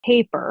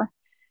paper,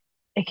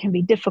 it can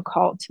be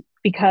difficult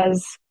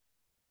because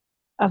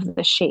of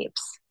the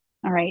shapes.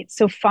 All right.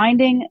 So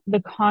finding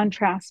the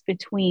contrast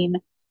between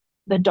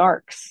the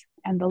darks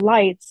and the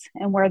lights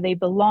and where they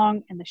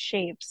belong in the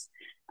shapes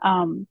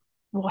um,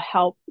 will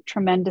help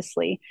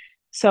tremendously.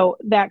 So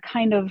that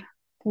kind of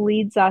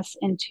leads us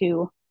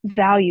into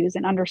values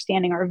and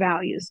understanding our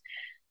values.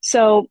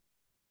 So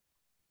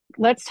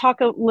let's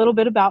talk a little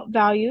bit about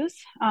values.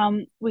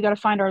 We got to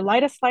find our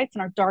lightest lights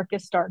and our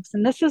darkest darks.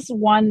 And this is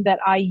one that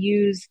I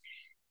use.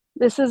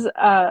 This is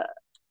a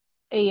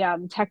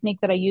technique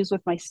that I use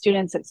with my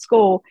students at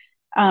school.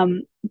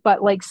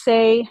 But like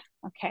say,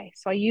 okay,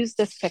 so I use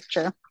this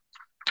picture.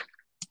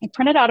 I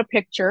printed out a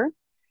picture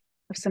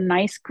of some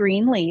nice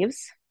green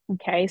leaves.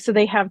 Okay, so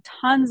they have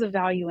tons of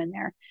value in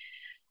there.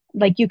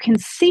 Like you can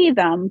see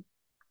them,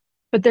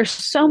 but there's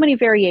so many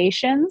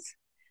variations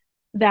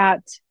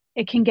that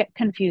it can get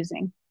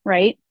confusing,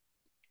 right?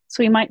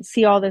 So we might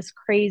see all this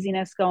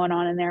craziness going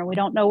on in there. We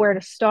don't know where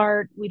to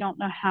start. We don't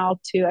know how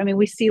to. I mean,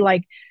 we see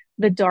like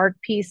the dark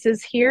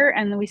pieces here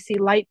and then we see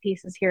light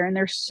pieces here. And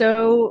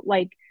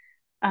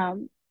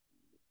um,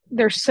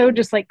 they're so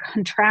just like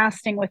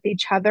contrasting with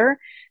each other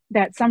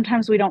that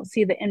sometimes we don't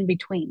see the in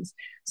betweens.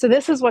 So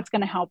this is what's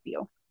going to help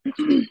you.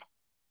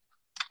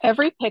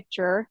 Every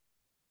picture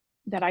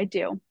that I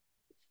do,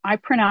 I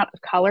print out a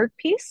colored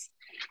piece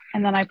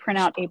and then I print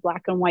out a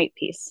black and white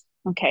piece.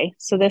 Okay.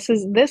 So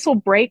this will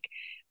break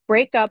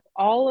up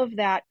all of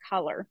that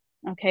color.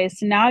 Okay.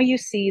 So now you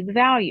see the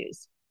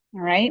values.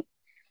 All right.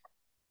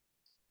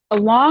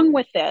 Along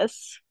with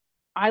this,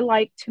 I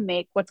like to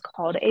make what's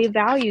called a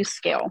value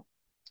scale.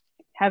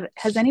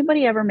 Has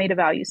anybody ever made a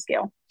value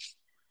scale?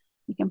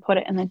 You can put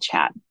it in the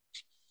chat.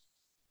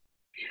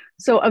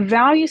 So a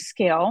value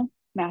scale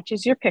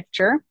matches your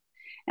picture,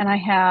 and I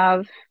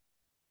have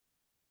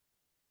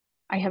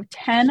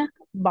 10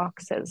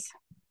 boxes.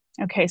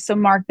 Okay, so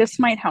Mark, this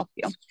might help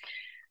you.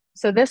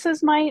 So this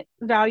is my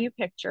value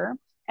picture,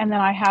 and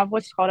then I have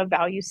what's called a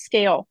value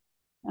scale.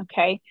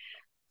 Okay,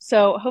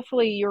 so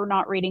hopefully you're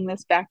not reading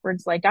this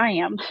backwards like I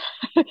am.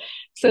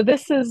 So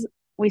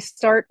we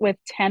start with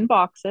 10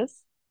 boxes.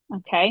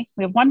 Okay,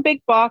 we have one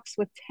big box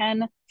with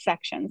 10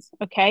 sections.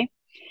 Okay,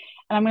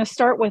 and I'm going to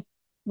start with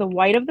the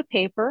white of the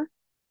paper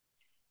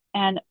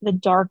and the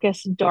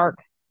darkest dark.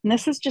 And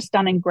this is just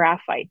done in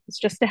graphite. It's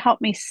just to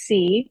help me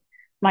see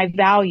my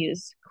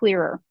values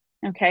clearer.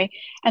 Okay.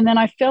 And then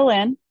I fill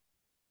in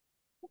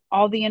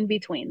all the in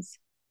betweens.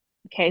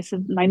 Okay.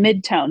 So my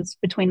midtones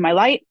between my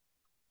light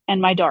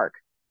and my dark.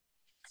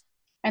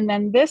 And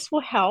then this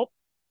will help.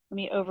 Let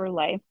me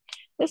overlay.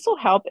 This will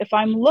help if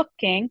I'm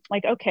looking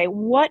like, okay,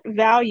 what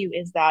value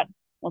is that?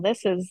 Well,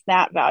 this is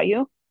that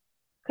value.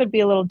 Could be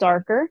a little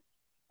darker.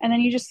 And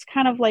then you just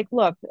kind of like,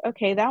 look,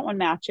 okay, that one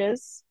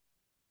matches.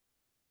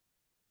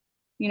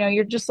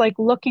 You're just like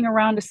looking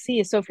around to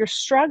see. So if you're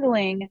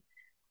struggling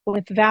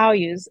with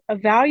values, a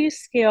value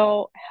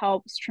scale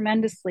helps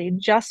tremendously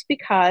just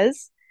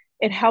because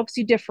it helps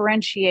you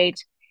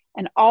differentiate.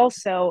 And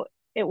also,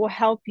 it will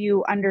help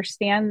you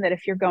understand that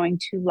if you're going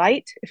too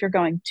light, if you're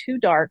going too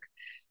dark.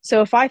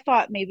 So if I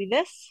thought maybe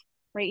this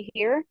right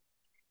here,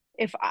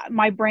 if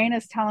my brain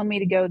is telling me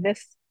to go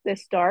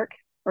this dark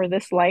or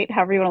this light,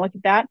 however you want to look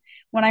at that,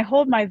 when I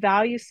hold my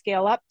value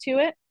scale up to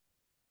it,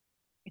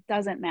 it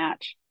doesn't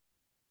match.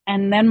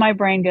 And then my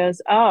brain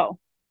goes, oh,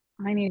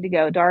 I need to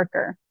go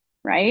darker,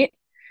 right?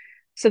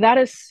 So that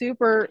is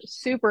super,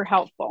 super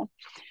helpful.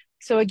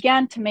 So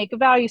again, to make a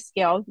value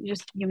scale,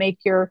 you make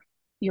your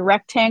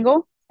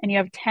rectangle and you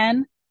have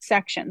 10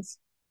 sections.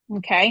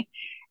 Okay.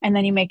 And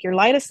then you make your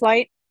lightest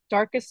light,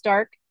 darkest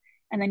dark,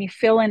 and then you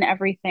fill in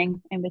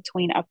everything in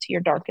between up to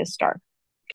your darkest dark.